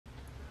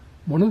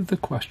One of the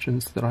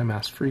questions that I'm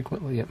asked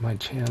frequently at my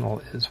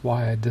channel is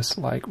why I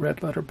dislike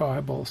red letter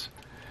Bibles.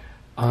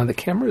 The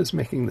camera is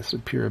making this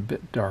appear a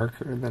bit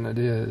darker than it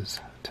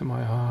is to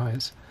my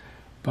eyes,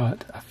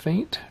 but a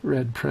faint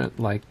red print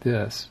like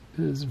this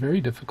is very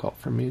difficult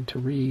for me to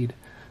read.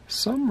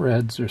 Some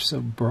reds are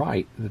so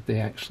bright that they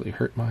actually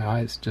hurt my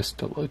eyes just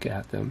to look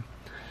at them.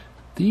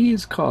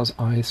 These cause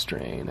eye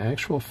strain,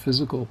 actual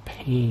physical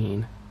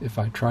pain, if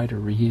I try to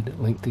read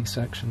lengthy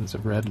sections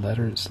of red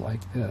letters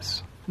like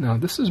this. Now,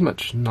 this is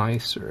much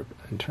nicer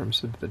in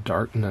terms of the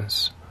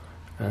darkness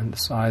and the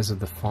size of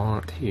the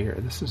font here.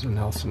 This is a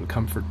Nelson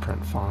Comfort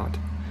Print font.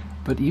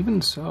 But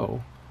even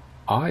so,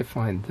 I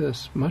find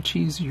this much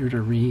easier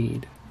to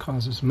read,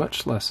 causes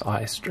much less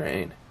eye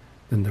strain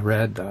than the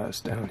red does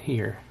down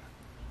here.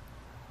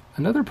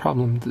 Another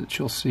problem that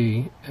you'll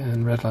see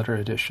in red letter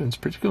editions,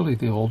 particularly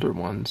the older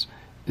ones,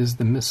 is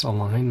the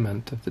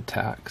misalignment of the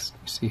text.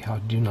 You see how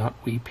 "do not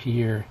weep"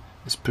 here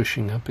is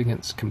pushing up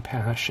against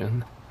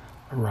 "compassion,"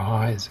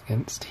 "arise"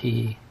 against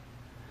 "he."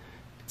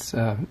 It's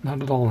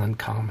not at all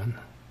uncommon.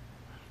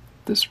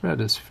 This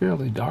red is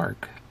fairly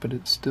dark, but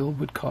it still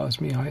would cause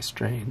me eye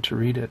strain to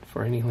read it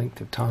for any length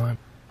of time.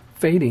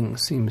 Fading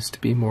seems to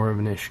be more of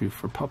an issue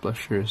for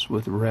publishers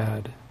with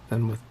red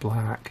than with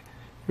black.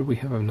 Here we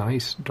have a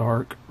nice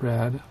dark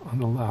red on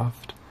the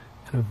left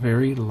and a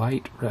very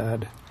light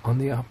red on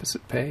the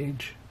opposite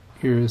page.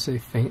 Here is a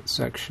faint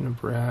section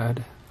of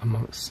red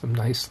amongst some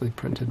nicely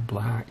printed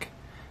black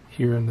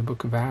here in the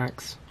book of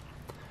Acts.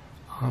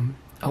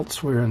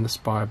 Elsewhere in this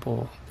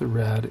Bible, the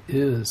red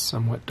is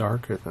somewhat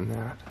darker than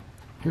that.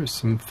 Here's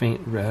some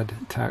faint red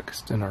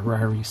text in our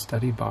Ryrie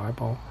Study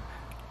Bible.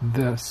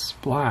 This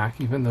black,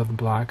 even though the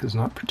black is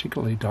not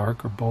particularly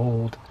dark or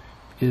bold,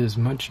 is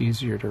much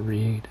easier to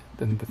read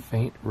than the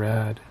faint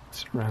red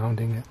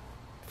surrounding it.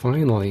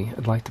 Finally,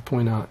 I'd like to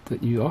point out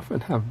that you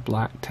often have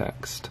black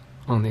text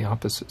on the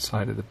opposite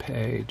side of the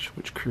page,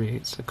 which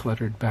creates a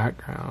cluttered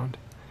background.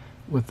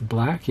 With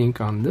black ink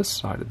on this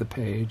side of the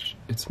page,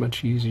 it's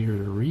much easier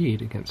to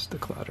read against the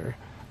clutter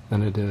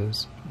than it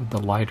is with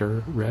the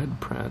lighter red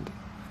print.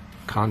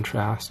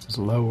 Contrast is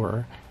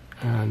lower,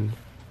 and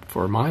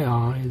for my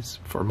eyes,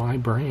 for my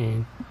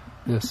brain,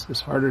 this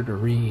is harder to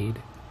read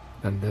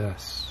than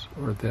this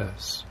or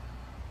this.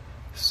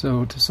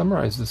 So to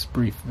summarize this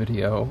brief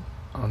video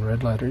on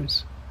red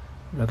letters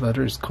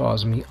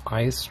cause me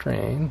eye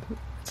strain.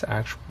 It's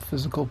actual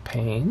physical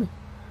pain.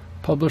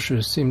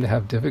 Publishers seem to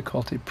have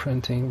difficulty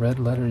printing red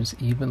letters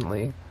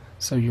evenly,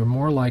 so you're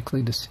more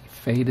likely to see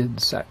faded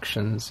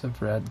sections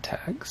of red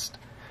text.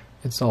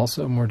 It's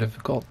also more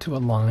difficult to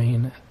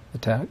align the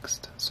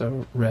text,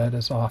 so red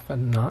is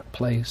often not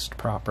placed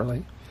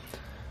properly.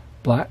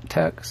 Black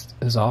text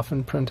is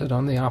often printed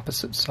on the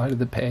opposite side of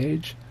the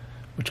page,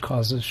 which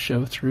causes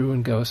show-through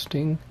and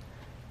ghosting,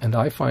 and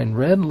I find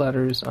red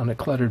letters on a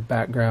cluttered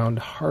background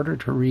harder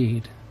to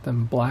read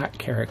than black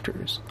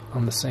characters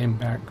on the same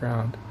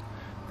background.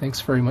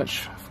 Thanks very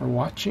much for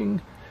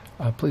watching.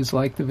 Please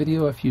like the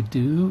video if you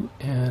do,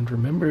 and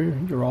remember,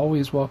 you're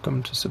always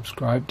welcome to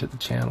subscribe to the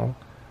channel.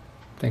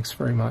 Thanks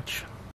very much.